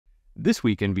This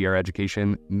week in VR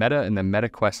education, Meta and the Meta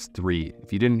Quest 3.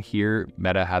 If you didn't hear,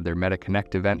 Meta had their Meta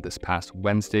Connect event this past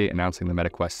Wednesday announcing the Meta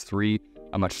Quest 3,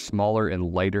 a much smaller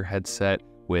and lighter headset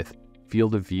with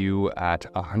field of view at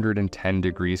 110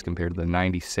 degrees compared to the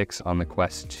 96 on the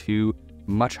Quest 2,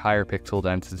 much higher pixel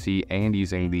density, and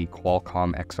using the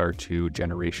Qualcomm XR2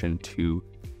 Generation 2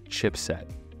 chipset.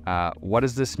 What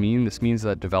does this mean? This means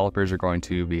that developers are going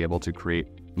to be able to create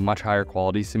much higher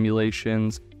quality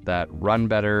simulations that run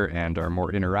better and are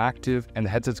more interactive, and the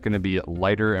headset's going to be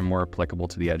lighter and more applicable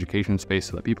to the education space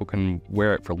so that people can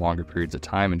wear it for longer periods of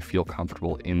time and feel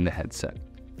comfortable in the headset.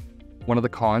 One of the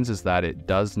cons is that it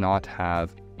does not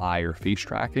have eye or face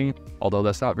tracking, although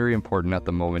that's not very important at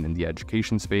the moment in the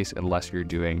education space unless you're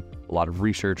doing a lot of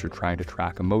research or trying to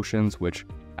track emotions, which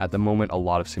at the moment a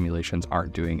lot of simulations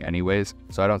aren't doing anyways,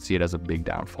 so I don't see it as a big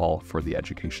downfall for the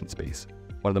education space.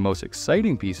 One of the most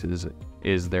exciting pieces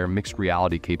is their mixed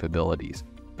reality capabilities.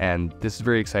 And this is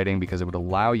very exciting because it would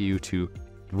allow you to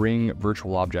bring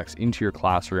virtual objects into your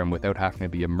classroom without having to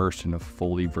be immersed in a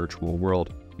fully virtual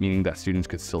world, meaning that students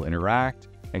could still interact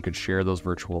and could share those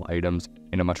virtual items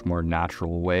in a much more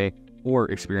natural way, or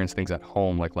experience things at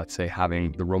home, like let's say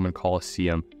having the Roman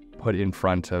Colosseum put in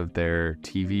front of their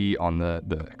TV on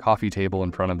the coffee table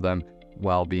in front of them,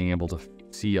 while being able to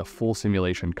see a full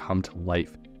simulation come to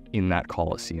life in that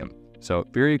Colosseum. So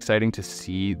very exciting to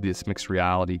see this mixed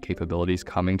reality capabilities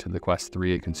coming to the Quest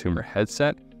 3 consumer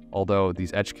headset, although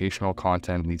these educational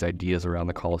content and these ideas around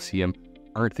the Colosseum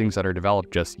aren't things that are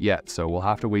developed just yet. So we'll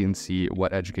have to wait and see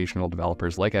what educational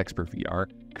developers like XpertVR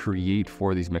create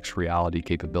for these mixed reality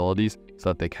capabilities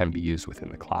so that they can be used within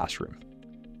the classroom.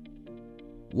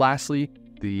 Lastly,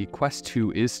 the Quest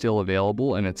 2 is still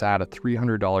available, and it's at a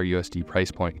 $300 USD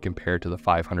price point compared to the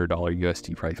 $500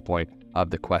 USD price point of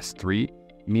the Quest 3,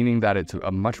 meaning that it's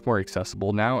a much more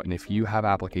accessible now. And if you have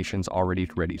applications already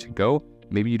ready to go,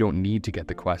 maybe you don't need to get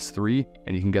the Quest 3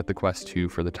 and you can get the Quest 2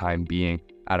 for the time being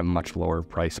at a much lower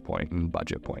price point and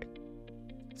budget point.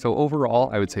 So overall,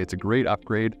 I would say it's a great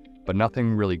upgrade, but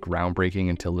nothing really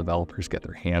groundbreaking until developers get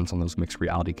their hands on those mixed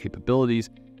reality capabilities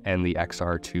and the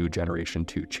XR2 Generation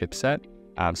 2 chipset.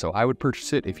 So I would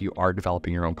purchase it if you are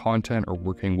developing your own content or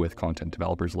working with content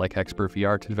developers like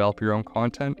XpertVR to develop your own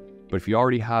content. But if you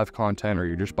already have content or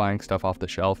you're just buying stuff off the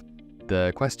shelf,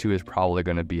 the Quest 2 is probably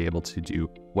going to be able to do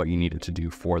what you need it to do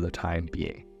for the time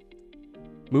being.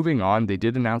 Moving on, they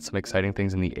did announce some exciting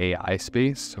things in the AI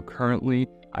space. So currently,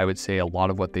 I would say a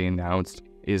lot of what they announced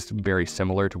is very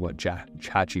similar to what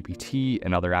ChatGPT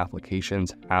and other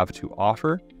applications have to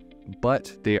offer,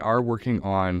 but they are working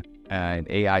on an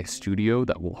AI studio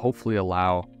that will hopefully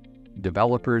allow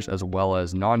developers as well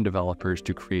as non-developers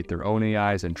to create their own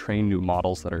AIs and train new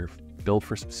models that are built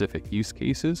for specific use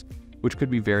cases, which could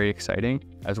be very exciting,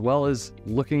 as well as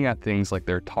looking at things like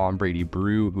their Tom Brady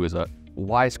brew, who is a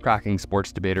wisecracking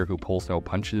sports debater who pulls no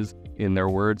punches, in their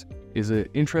words, is an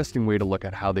interesting way to look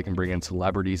at how they can bring in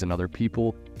celebrities and other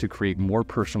people to create more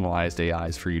personalized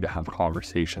AIs for you to have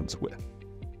conversations with.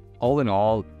 All in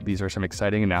all, these are some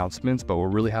exciting announcements, but we'll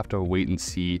really have to wait and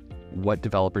see what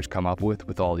developers come up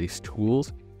with all these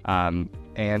tools.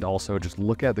 And also just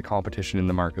look at the competition in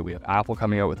the market. We have Apple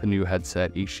coming out with a new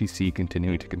headset, HTC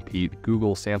continuing to compete,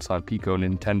 Google, Samsung, Pico,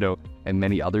 Nintendo, and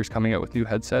many others coming out with new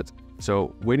headsets.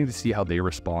 So waiting to see how they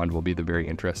respond will be the very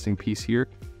interesting piece here.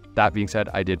 That being said,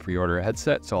 I did pre-order a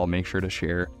headset, so I'll make sure to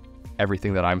share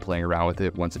everything that I'm playing around with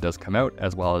it once it does come out,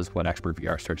 as well as when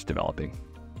XpertVR starts developing.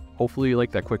 Hopefully you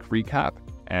like that quick recap,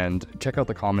 and check out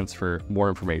the comments for more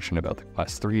information about the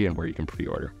Quest 3 and where you can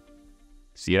pre-order.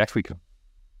 See you next week.